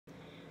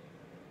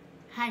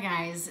Hi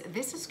guys,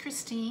 this is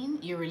Christine,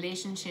 your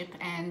relationship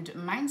and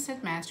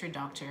mindset master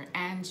doctor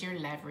and your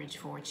leverage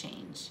for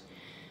change.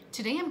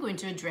 Today I'm going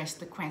to address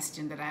the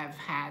question that I've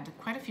had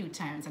quite a few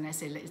times, and I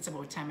say it's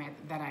about time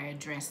that I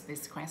address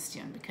this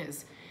question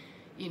because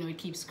it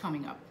keeps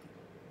coming up.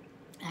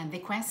 And the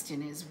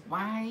question is,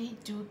 why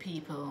do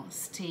people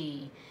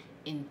stay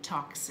in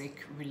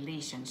toxic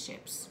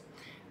relationships?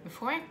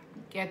 Before I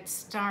get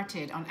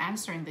started on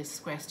answering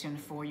this question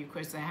for you,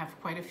 because I have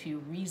quite a few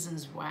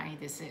reasons why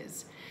this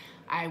is,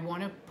 I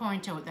want to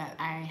point out that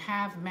I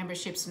have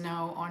memberships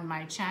now on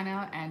my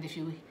channel, and if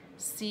you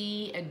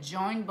see a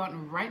join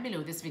button right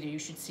below this video, you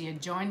should see a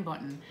join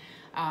button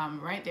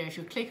right there. If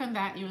you click on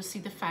that, you'll see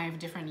the 5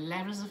 different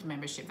levels of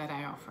membership that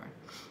I offer.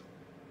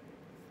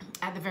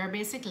 At the very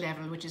basic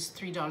level, which is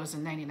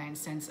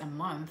 $3.99 a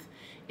month,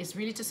 is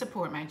really to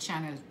support my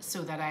channel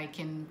so that I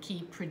can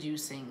keep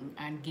producing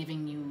and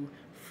giving you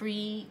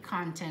free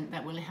content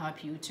that will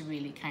help you to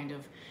really kind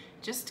of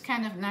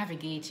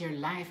navigate your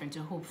life and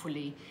to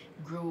hopefully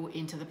grow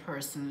into the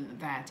person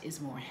that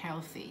is more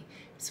healthy,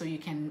 so you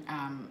can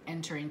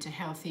enter into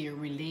healthier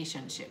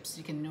relationships.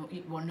 You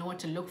will know what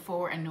to look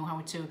for and know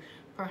how to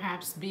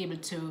perhaps be able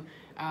to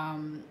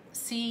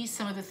see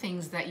some of the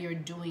things that you're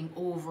doing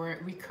over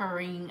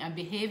recurring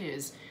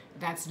behaviors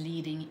that's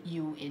leading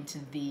you into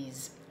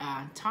these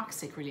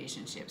toxic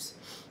relationships.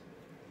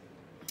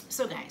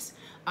 So guys,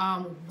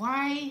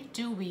 why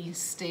do we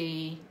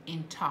stay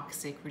in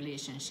toxic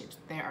relationships?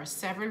 There are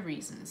several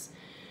reasons.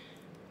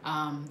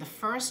 The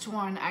first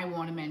one I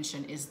want to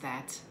mention is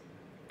that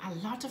a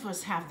lot of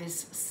us have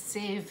this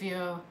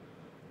savior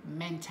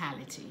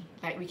mentality,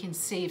 like we can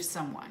save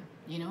someone.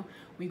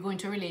 We go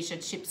into a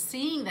relationship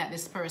seeing that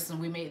this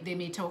person, they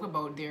may talk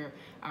about their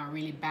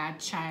really bad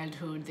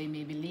childhood. They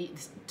may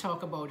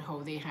talk about how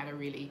they had a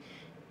really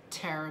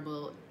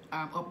terrible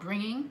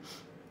upbringing.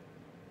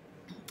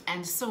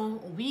 And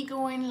so we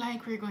go in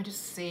like we're going to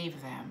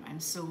save them.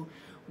 And so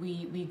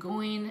we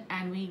go in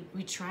and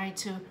we try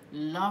to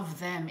love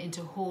them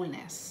into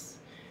wholeness,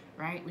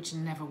 right? Which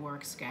never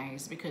works,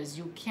 guys, because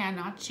you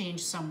cannot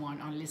change someone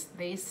unless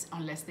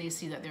they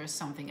see that there's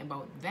something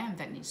about them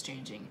that needs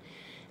changing.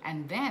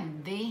 And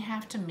then they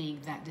have to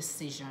make that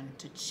decision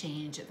to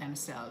change it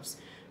themselves.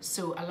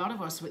 So a lot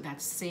of us with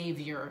that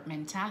savior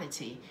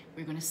mentality,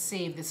 we're going to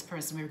save this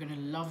person, we're going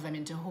to love them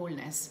into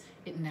wholeness.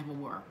 It never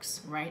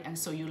works, right? And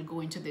so you'll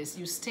go into this,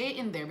 you stay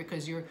in there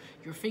because you're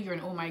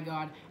figuring, oh my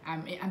God,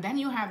 and then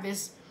you have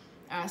this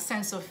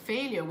sense of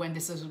failure when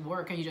this doesn't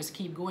work, and you just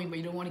keep going, but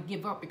you don't want to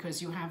give up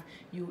because you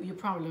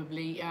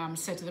probably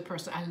said to the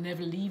person, I'll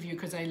never leave you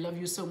because I love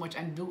you so much,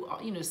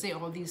 and say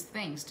all these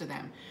things to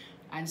them.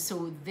 And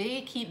so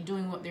they keep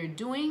doing what they're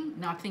doing,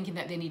 not thinking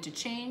that they need to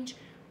change,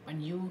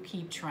 and you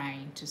keep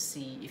trying to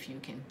see if you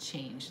can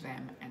change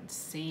them and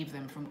save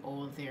them from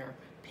all their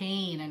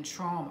pain and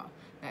trauma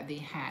that they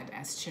had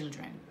as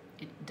children.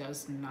 It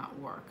does not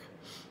work.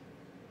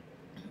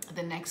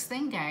 The next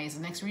thing, guys,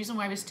 the next reason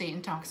why we stay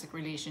in toxic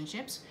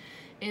relationships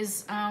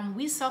is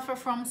we suffer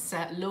from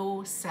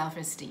low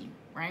self-esteem,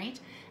 right?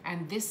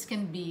 And this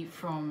can be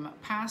from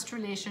past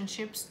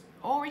relationships,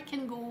 or it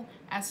can go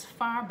as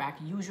far back.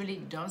 Usually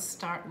it does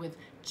start with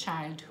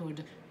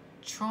childhood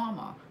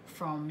trauma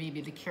from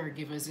maybe the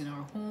caregivers in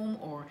our home,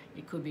 or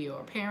it could be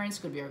our parents,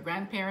 could be our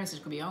grandparents,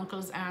 it could be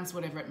uncles, aunts,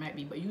 whatever it might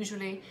be. But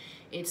usually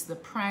it's the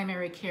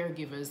primary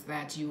caregivers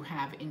that you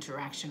have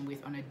interaction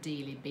with on a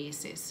daily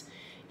basis.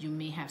 You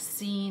may have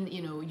seen,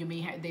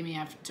 they may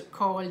have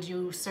called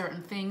you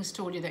certain things,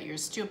 told you that you're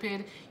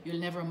stupid, you'll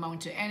never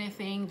amount to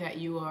anything, that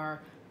you are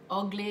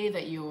ugly,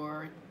 that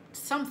you're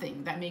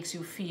something that makes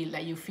you feel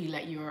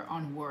like you're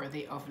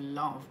unworthy of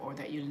love, or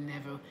that you'll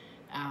never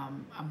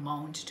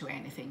amount to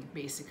anything,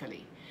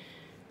 basically.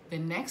 The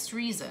next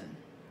reason,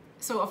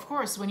 so of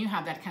course when you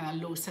have that kind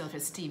of low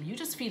self-esteem, you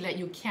just feel like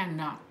you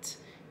cannot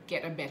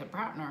get a better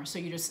partner, so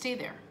you just stay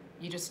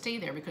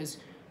there because,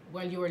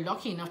 well, you were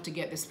lucky enough to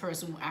get this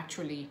person who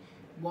actually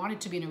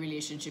wanted to be in a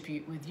relationship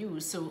with you,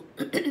 so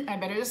I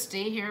better just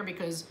stay here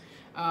because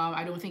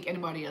I don't think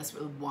anybody else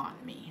will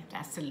want me.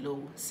 That's the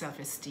low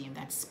self-esteem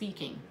that's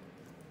speaking.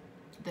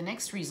 The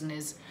next reason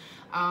is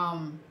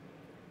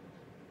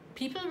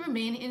people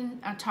remain in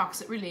a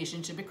toxic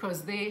relationship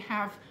because they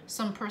have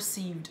some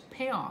perceived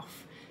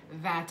payoff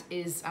that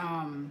is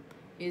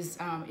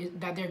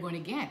that they're going to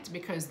get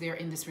because they're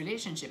in this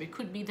relationship. It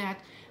could be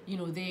that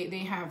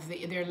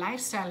their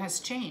lifestyle has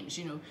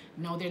changed.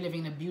 Now they're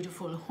living in a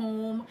beautiful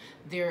home,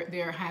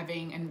 they're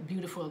having a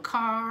beautiful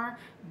car,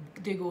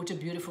 they go to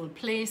beautiful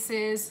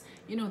places,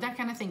 that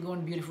kind of thing, go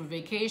on beautiful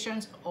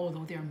vacations.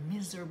 Although they're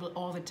miserable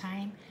all the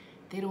time,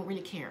 they don't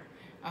really care,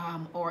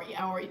 or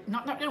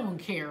not they don't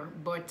care,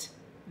 but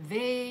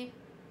they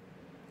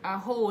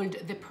hold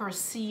the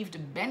perceived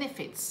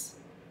benefits,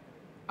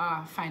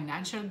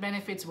 financial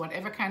benefits,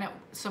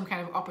 some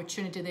kind of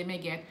opportunity they may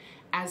get,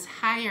 as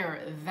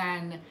higher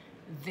than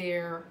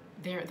their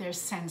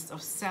sense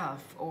of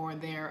self, or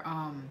their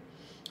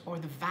or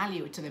the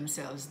value to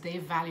themselves. They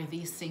value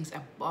these things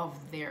above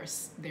their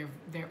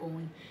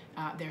own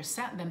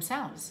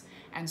themselves,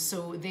 and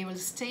so they will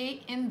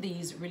stay in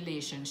these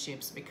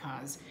relationships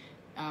because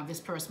this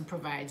person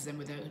provides them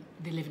with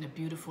they live in a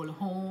beautiful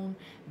home,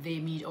 they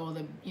meet all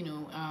the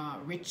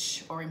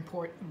rich or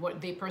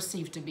what they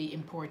perceive to be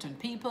important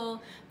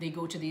people, they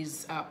go to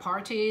these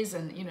parties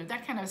and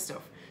that kind of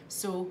stuff.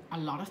 So a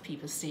lot of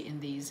people stay in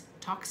these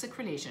toxic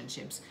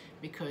relationships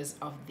because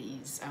of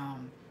these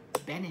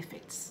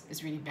benefits.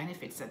 It's really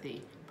benefits that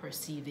they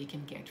perceive they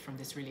can get from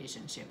this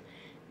relationship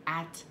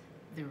at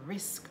the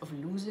risk of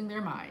losing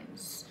their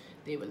minds.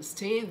 They will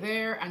stay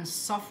there and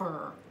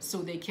suffer so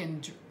they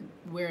can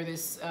wear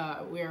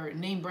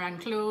name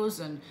brand clothes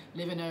and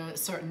live in a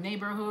certain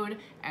neighborhood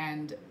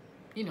and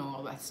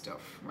all that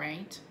stuff,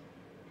 right?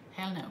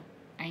 Hell no,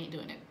 I ain't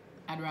doing it.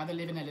 I'd rather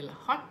live in a little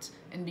hut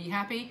and be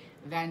happy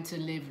than to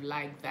live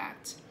like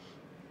that.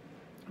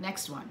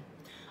 Next one.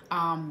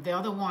 The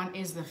other one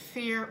is the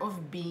fear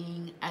of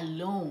being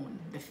alone.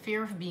 The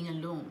fear of being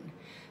alone.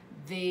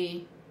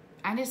 This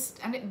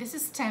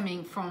is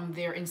stemming from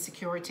their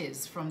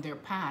insecurities, from their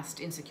past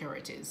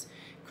insecurities.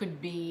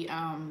 Could be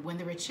when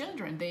they were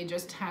children, they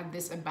just had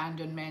this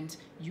abandonment.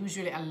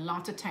 Usually a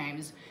lot of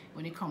times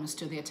when it comes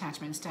to the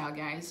attachment style,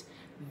 guys,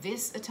 the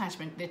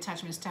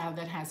attachment style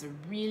that has a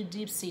real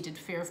deep-seated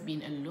fear of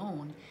being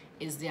alone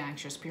is the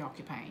anxious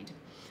preoccupied.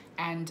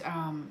 And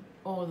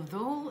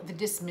although the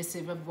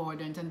dismissive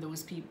avoidant and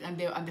those people and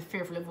the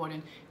fearful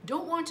avoidant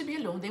don't want to be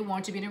alone, they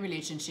want to be in a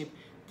relationship,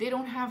 they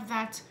don't have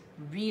that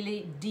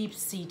really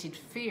deep-seated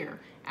fear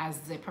as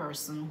the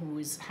person who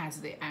has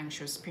the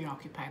anxious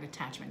preoccupied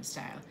attachment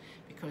style,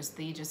 because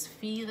they just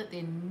feel that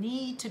they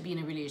need to be in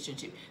a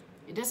relationship.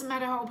 It doesn't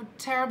matter how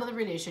terrible the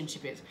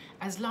relationship is,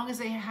 as long as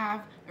they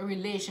have a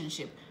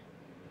relationship,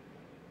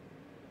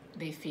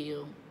 they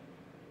feel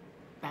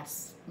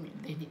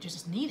they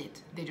just need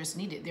it. They just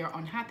need it. They're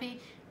unhappy,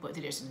 but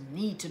they just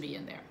need to be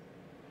in there.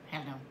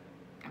 Hell no,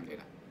 I'm doing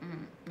that.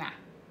 Nah,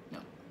 no.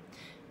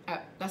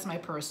 That's my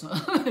personal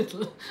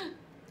little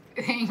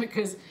thing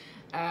because,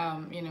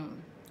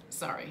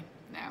 sorry.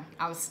 Now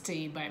I'll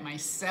stay by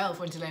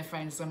myself until I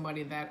find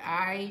somebody that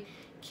I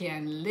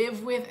can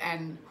live with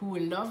and who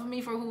will love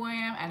me for who I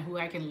am and who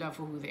I can love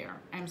for who they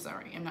are. I'm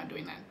sorry, I'm not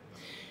doing that.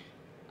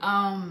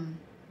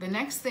 The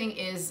next thing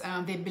is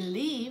they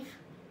believe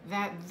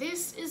that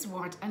this is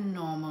what a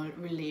normal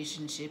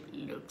relationship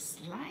looks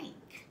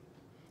like.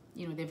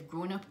 They've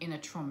grown up in a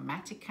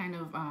traumatic kind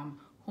of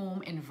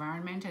home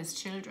environment as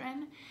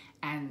children,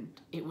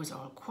 and it was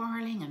all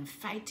quarreling and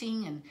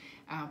fighting and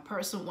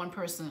one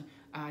person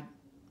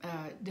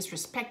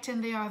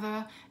disrespecting the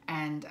other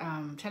and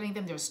telling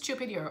them they're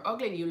stupid, you're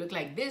ugly, you look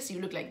like this,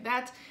 you look like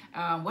that,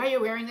 why are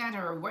you wearing that,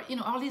 or what,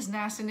 all these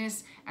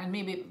nastiness and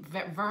maybe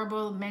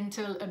verbal,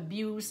 mental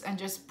abuse, and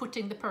just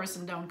putting the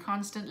person down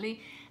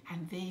constantly.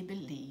 And they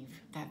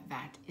believe that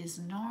that is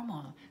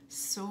normal.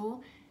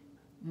 So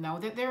now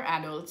that they're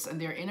adults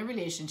and they're in a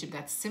relationship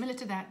that's similar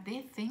to that, they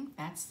think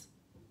that's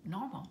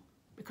normal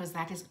because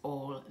that is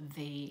all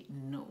they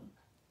know.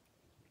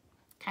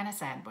 Kind of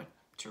sad, but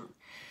true.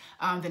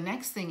 The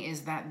next thing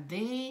is that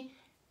they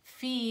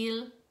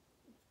fear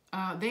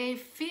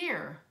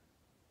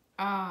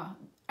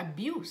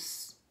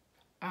abuse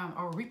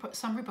or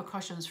some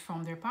repercussions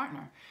from their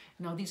partner.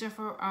 Now, these are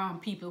for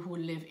people who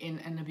live in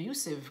an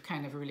abusive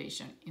kind of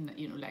relation.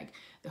 Like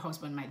the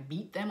husband might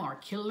beat them or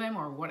kill them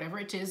or whatever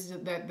it is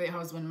that the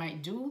husband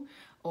might do,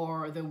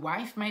 or the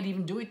wife might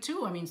even do it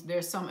too. I mean,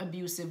 there's some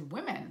abusive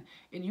women.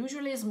 It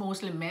usually is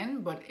mostly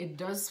men, but it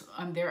does.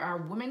 There are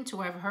women too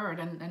I've heard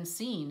and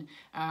seen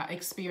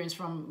experience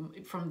from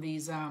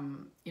these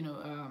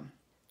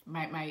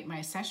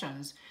my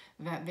sessions,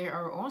 that there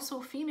are also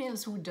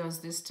females who does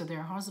this to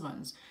their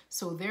husbands.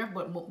 So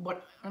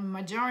but a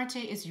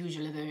majority is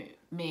usually the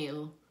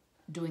male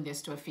doing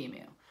this to a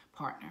female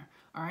partner.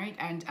 All right,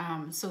 and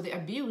so the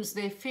abuse,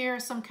 they fear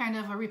some kind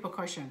of a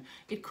repercussion.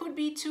 It could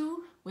be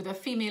too with a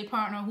female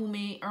partner who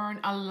may earn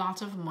a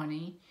lot of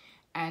money,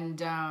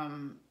 and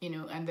and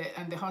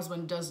the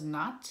husband does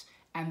not,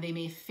 and they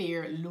may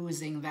fear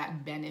losing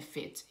that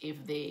benefit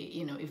if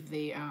they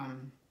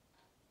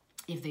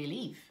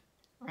leave.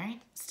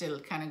 Right? Still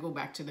kind of go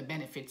back to the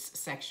benefits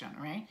section,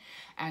 right?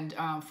 And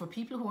for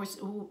people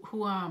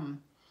who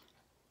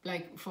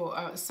like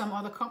for some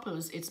other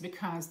couples, it's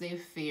because they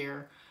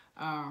fear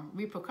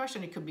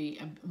repercussion. It could be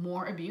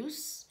more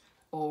abuse,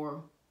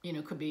 or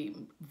could be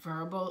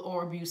verbal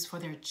or abuse for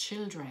their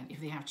children. If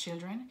they have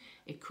children,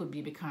 it could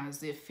be because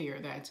they fear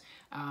that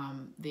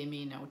they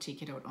may now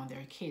take it out on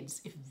their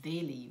kids. If they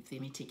leave, they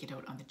may take it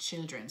out on the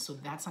children. So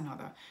that's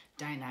another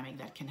dynamic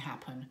that can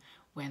happen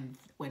when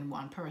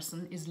one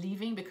person is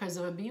leaving because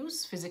of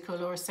abuse,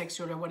 physical or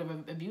sexual or whatever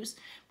abuse,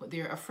 but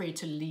they're afraid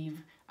to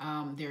leave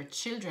their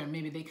children.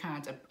 Maybe they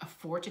can't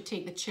afford to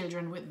take the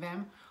children with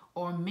them,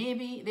 or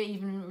maybe they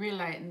even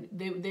realize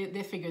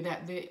they figure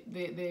that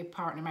the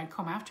partner might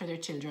come after their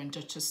children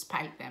just to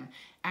spite them.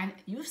 And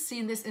you've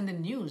seen this in the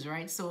news,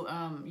 right? So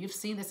you've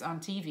seen this on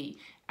TV.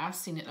 I've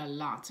seen it a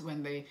lot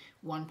when the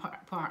one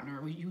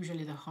partner,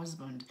 usually the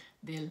husband,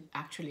 they'll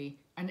actually,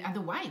 and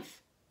the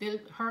wife, they'll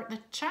hurt the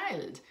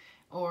child,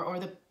 or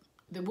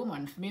the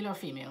woman, male or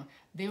female,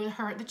 they will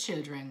hurt the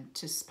children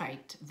to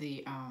spite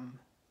the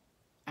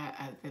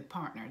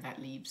partner that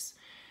leaves.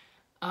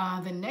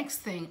 The next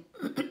thing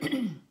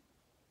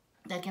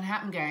that can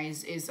happen,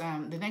 guys, is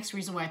the next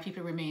reason why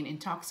people remain in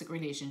toxic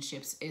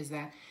relationships is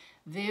that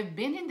they've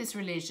been in this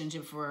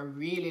relationship for a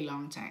really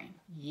long time,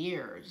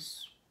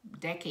 years,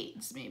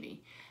 decades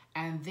maybe,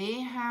 and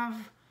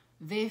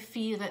they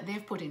feel that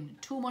they've put in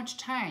too much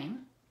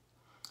time,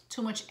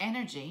 too much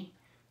energy,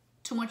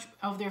 too much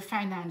of their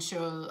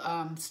financial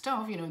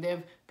stuff. You know,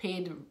 they've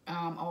paid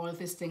all of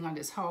this thing on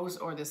this house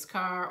or this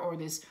car or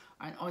this,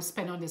 or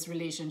spent on this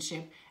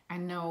relationship,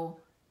 and now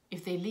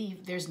if they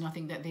leave, there's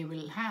nothing that they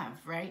will have,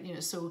 right? You know,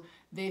 so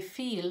they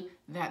feel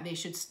that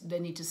they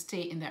need to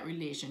stay in that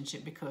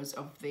relationship because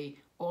of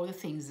all the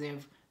things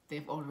they've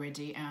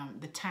already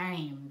the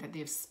time that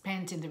they've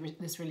spent in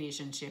this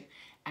relationship,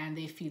 and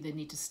they feel they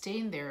need to stay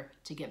in there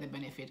to get the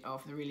benefit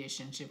of the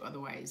relationship.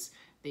 Otherwise,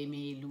 they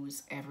may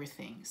lose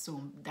everything.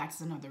 So that's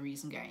another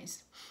reason,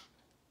 guys.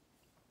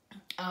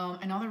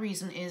 Another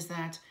reason is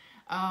that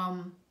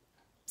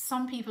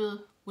some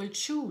people will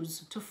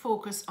choose to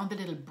focus on the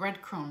little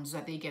breadcrumbs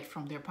that they get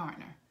from their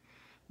partner,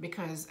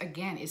 because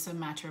again, it's a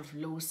matter of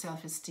low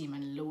self-esteem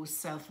and low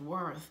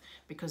self-worth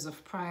because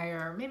of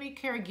prior, maybe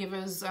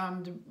caregivers,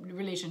 the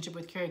relationship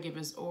with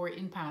caregivers, or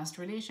in past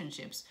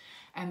relationships,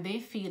 and they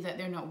feel that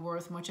they're not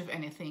worth much of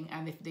anything,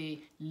 and if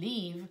they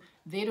leave,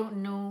 they don't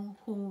know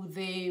who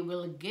they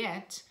will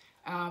get,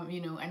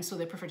 you know, and so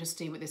they prefer to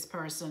stay with this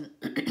person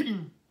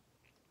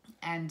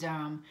and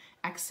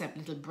accept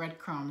little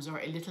breadcrumbs,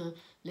 or a little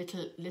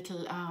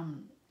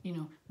you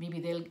know, maybe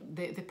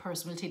the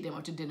person will take them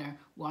out to dinner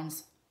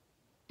once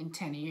in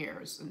 10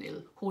 years, and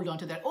they'll hold on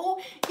to that. Oh,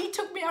 he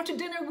took me out to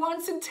dinner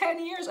once in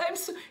 10 years.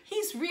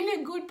 He's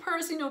really a good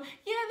person, you know.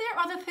 Yeah, there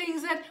are other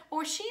things that,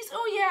 or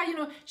oh yeah, you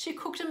know, she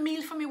cooked a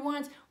meal for me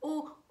once.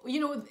 Oh, you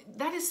know,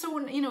 that is so,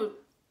 you know,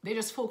 they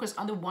just focus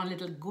on the one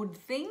little good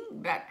thing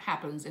that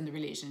happens in the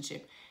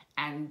relationship,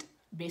 and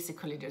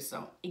basically just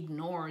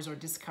ignores or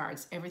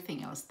discards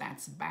everything else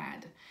that's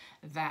bad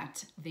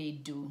that they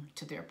do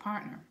to their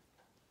partner.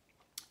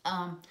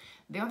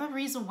 The other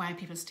reason why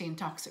people stay in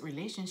toxic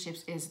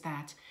relationships is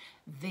that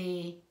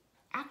they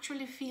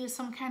actually feel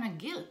some kind of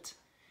guilt.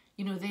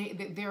 You know,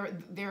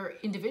 they're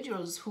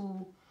individuals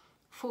who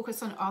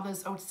focus on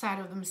others outside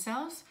of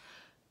themselves,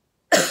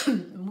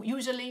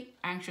 usually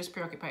anxious,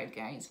 preoccupied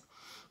guys.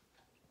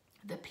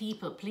 The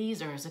people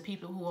pleasers, the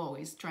people who are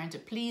always trying to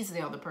please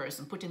the other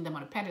person, putting them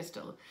on a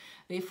pedestal,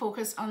 they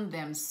focus on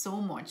them so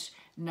much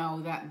now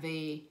that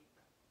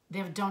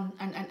they've done,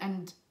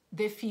 and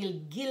they feel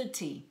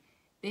guilty.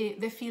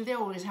 They feel they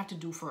always have to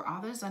do for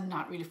others and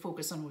not really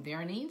focus on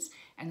their needs.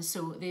 And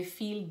so they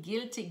feel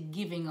guilty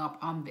giving up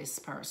on this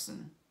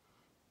person,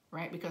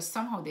 right? Because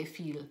somehow they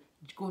feel,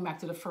 going back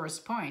to the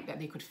first point, that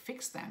they could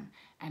fix them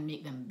and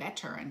make them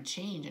better and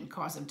change and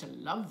cause them to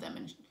love them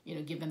and, you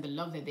know, give them the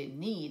love that they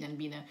need and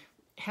be in a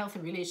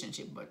healthy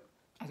relationship. But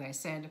as I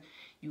said,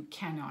 you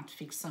cannot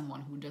fix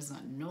someone who does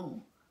not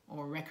know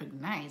or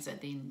recognize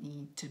that they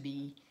need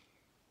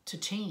to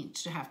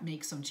change, to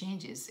make some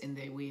changes in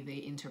the way they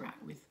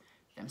interact with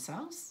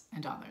themselves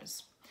and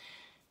others.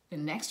 The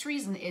next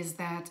reason is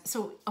that,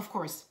 so of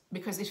course,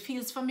 because it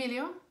feels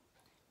familiar.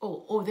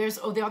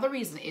 The other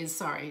reason is,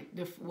 sorry,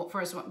 the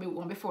first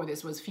one before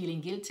this was feeling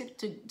guilty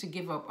to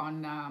give up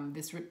on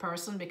this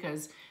person,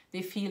 because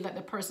they feel that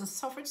the person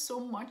suffered so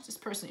much. This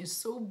person is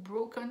so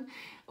broken.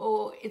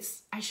 Oh,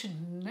 I should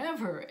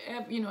never,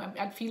 ever, you know,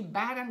 I'd feel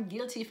bad and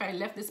guilty if I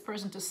left this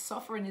person to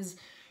suffer in his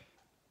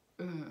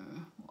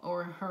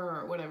or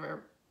her,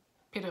 whatever,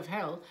 pit of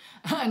hell.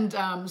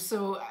 And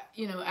so,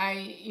 you know,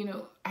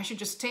 I should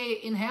just stay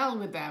in hell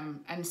with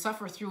them and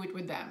suffer through it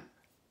with them.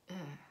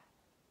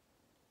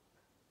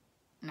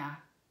 Nah.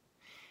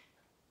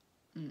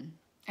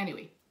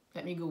 Anyway,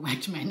 let me go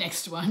back to my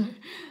next one.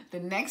 The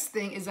next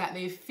thing is that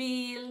they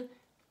feel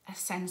a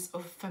sense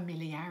of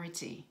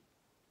familiarity.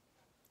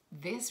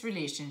 This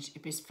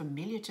relationship is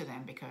familiar to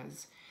them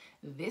because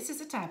this is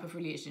the type of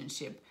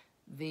relationship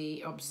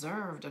they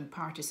observed and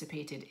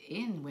participated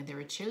in when they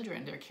were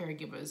children. Their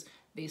caregivers,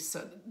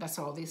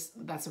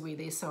 that's the way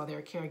they saw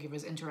their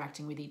caregivers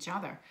interacting with each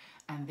other.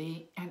 And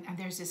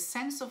there's this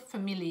sense of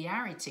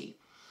familiarity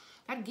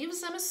that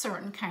gives them a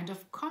certain kind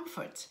of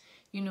comfort.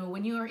 You know,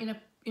 when you are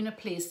in a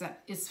place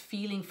that is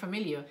feeling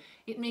familiar,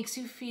 it makes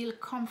you feel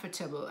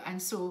comfortable.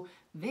 And so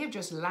they've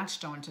just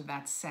latched on to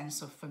that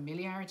sense of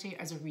familiarity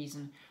as a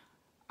reason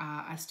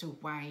as to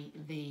why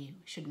they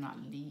should not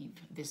leave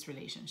this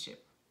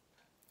relationship.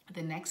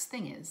 The next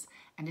thing is,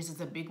 and this is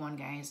a big one,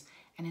 guys,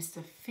 and it's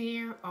the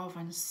fear of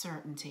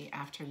uncertainty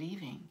after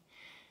leaving.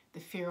 The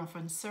fear of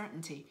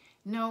uncertainty.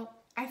 Now,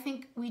 I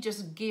think we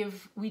just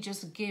give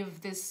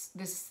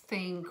this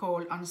thing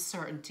called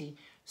uncertainty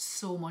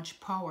so much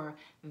power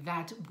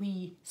that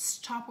we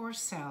stop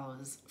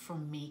ourselves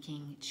from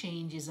making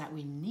changes that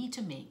we need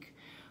to make,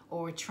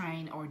 or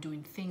trying or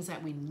doing things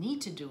that we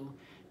need to do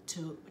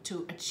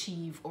to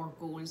achieve our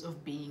goals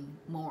of being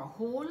more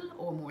whole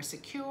or more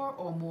secure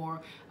or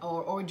more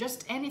or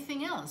just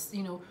anything else.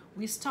 You know,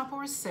 we stop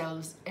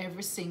ourselves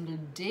every single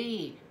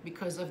day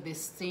because of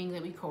this thing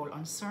that we call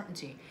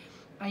uncertainty.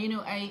 You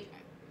know,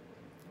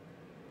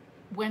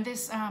 when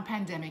this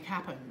pandemic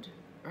happened,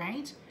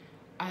 right?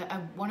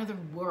 One of the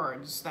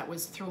words that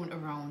was thrown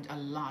around a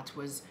lot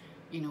was,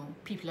 you know,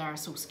 people are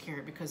so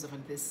scared because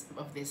of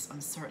this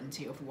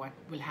uncertainty of what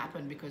will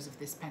happen because of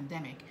this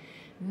pandemic,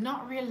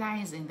 not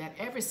realizing that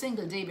every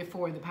single day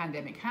before the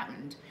pandemic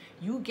happened,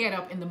 you get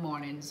up in the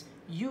mornings,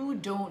 you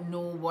don't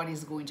know what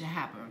is going to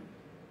happen.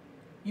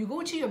 You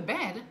go to your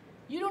bed,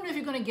 you don't know if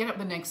you're going to get up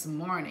the next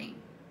morning,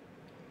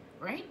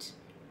 right?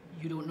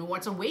 You don't know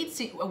what's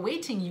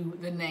awaiting you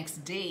the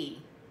next day.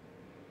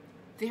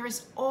 There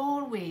is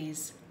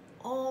always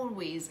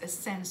a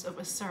sense of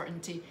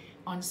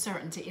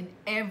uncertainty in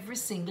every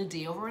single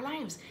day of our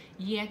lives.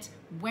 Yet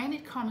when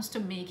it comes to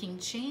making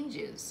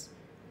changes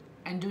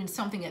and doing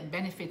something that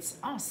benefits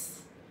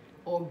us,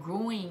 or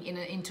growing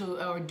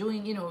or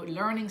doing, you know,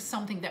 learning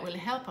something that will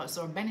help us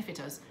or benefit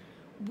us,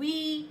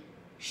 we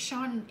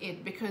shun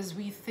it because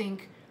we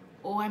think,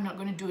 oh, I'm not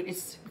going to do it.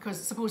 It's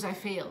because suppose I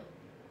fail.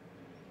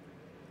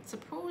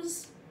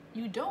 Suppose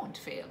you don't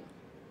fail.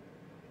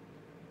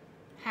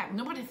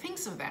 Nobody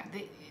thinks of that.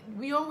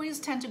 We always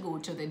tend to go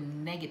to the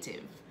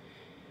negative,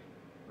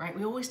 right?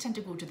 We always tend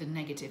to go to the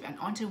negative, and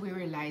until we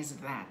realize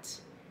that,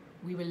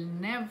 we will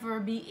never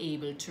be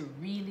able to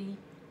really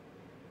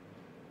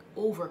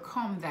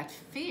overcome that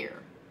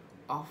fear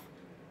of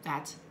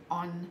that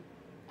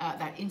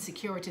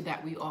insecurity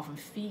that we often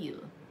feel,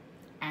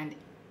 and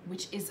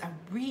which is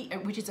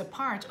a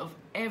part of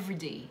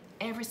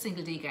every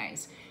single day,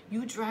 guys.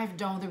 You drive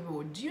down the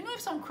road. Do you know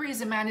if some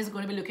crazy man is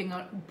going to be looking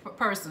at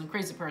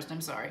crazy person,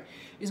 I'm sorry,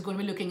 is going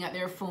to be looking at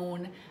their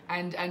phone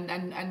and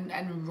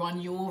run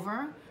you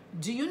over?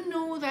 Do you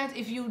know that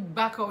if you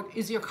back out,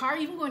 is your car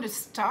even going to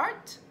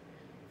start?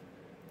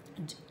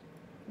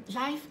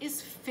 Life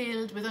is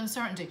filled with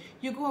uncertainty.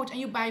 You go out and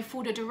you buy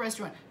food at a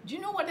restaurant. Do you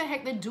know what the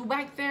heck they do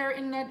back there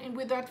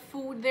with that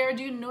food there?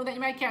 Do you know that you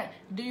might get?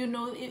 Do you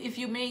know if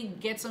you may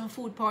get some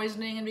food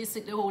poisoning and be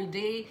sick the whole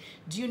day?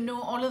 Do you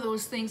know all of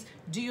those things?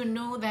 Do you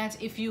know that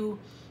if you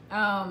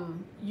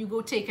you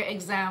go take an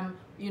exam,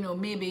 you know,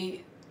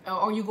 maybe,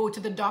 or you go to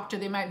the doctor,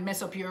 they might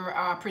mess up your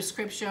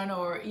prescription,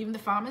 or even the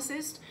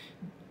pharmacist?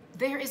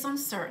 There is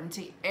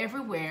uncertainty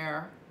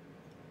everywhere,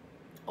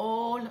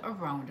 all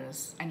around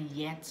us, and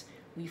yet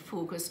we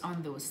focus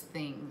on those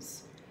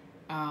things.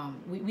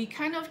 We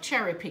kind of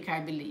cherry pick, I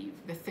believe,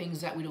 the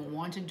things that we don't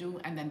want to do,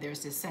 and then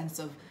there's this sense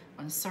of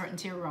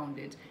uncertainty around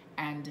it,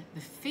 and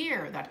the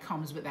fear that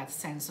comes with that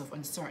sense of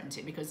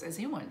uncertainty, because as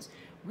humans,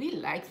 we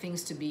like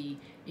things to be,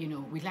 you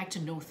know, we like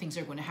to know things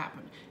are going to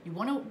happen. You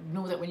want to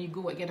know that when you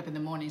get up in the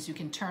mornings, you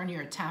can turn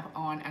your tap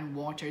on and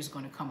water is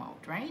going to come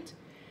out, right?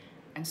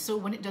 And so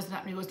when it doesn't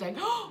happen, it goes like,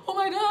 oh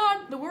my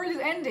God, the world is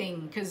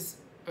ending because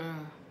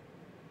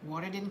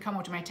water didn't come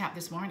out of my tap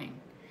this morning,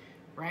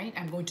 right?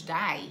 I'm going to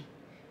die,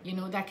 you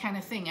know, that kind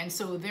of thing. And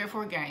so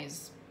therefore,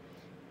 guys,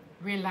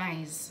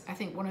 realize, I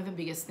think one of the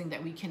biggest things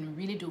that we can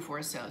really do for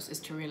ourselves is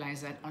to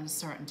realize that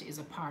uncertainty is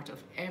a part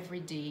of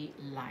everyday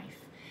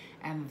life,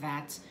 and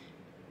that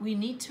we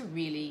need to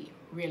really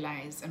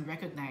realize and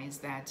recognize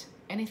that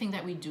anything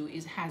that we do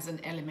has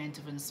an element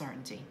of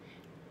uncertainty.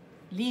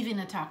 Leaving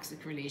a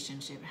toxic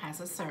relationship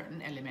has a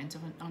certain element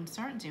of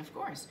uncertainty, of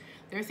course.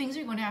 There are things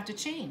you're going to have to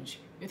change.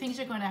 There are things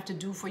you're going to have to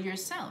do for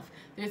yourself.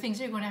 There are things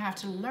you're going to have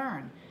to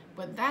learn.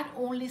 But that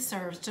only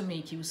serves to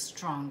make you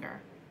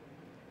stronger.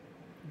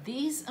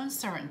 These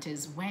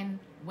uncertainties, when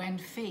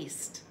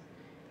faced,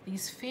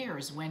 these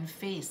fears, when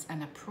faced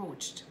and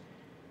approached,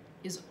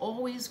 is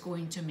always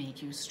going to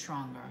make you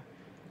stronger.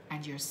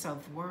 And your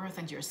self-worth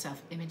and your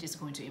self-image is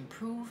going to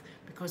improve,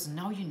 because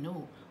now you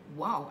know,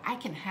 wow, I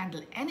can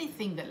handle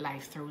anything that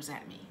life throws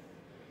at me.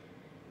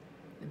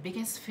 The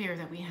biggest fear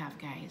that we have,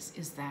 guys,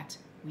 is that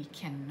we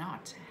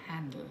cannot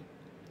handle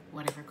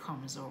whatever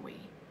comes our way.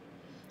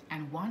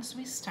 And once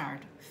we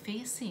start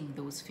facing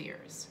those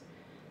fears,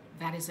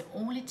 that is the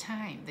only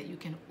time that you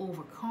can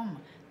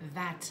overcome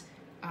that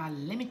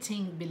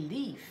limiting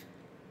belief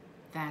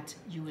that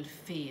you will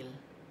fail,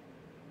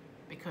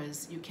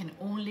 because you can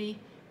only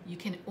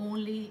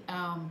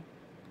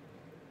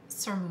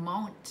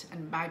surmount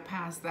and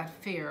bypass that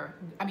fear.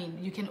 I mean,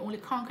 you can only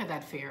conquer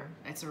that fear,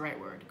 that's the right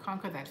word,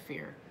 conquer that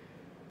fear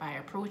by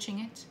approaching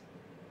it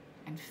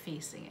and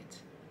facing it.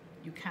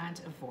 You can't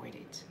avoid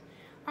it.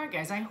 All right,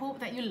 guys, I hope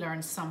that you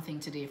learned something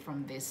today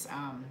from this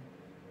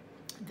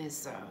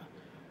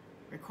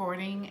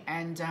recording,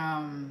 and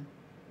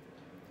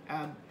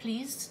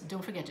please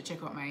don't forget to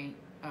check out my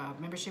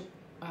membership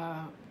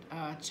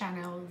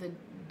channel, the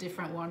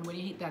different one, when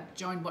you hit that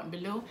join button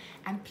below.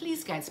 And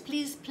please, guys,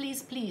 please,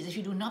 if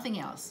you do nothing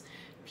else,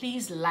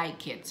 please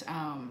like it.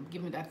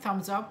 Give me that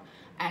thumbs up.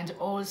 And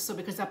also,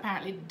 because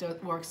apparently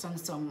it works on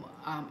some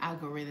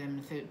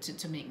algorithm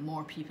to make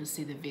more people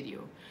see the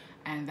video,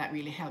 and that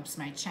really helps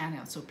my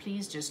channel. So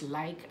please just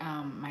like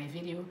my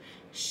video,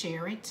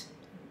 share it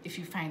if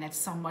you find that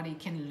somebody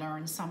can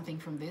learn something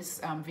from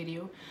this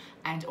video,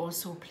 and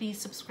also please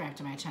subscribe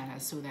to my channel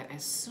so that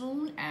as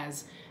soon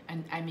as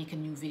I make a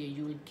new video,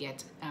 you will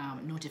get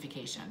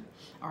notification,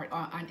 or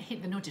and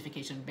hit the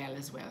notification bell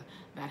as well.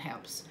 That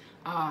helps.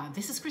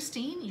 This is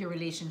Christine, your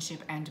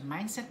relationship and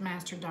mindset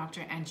master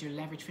doctor, and your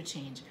leverage for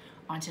change.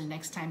 Until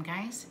next time,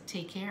 guys,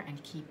 take care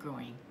and keep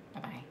growing.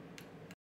 Bye-bye.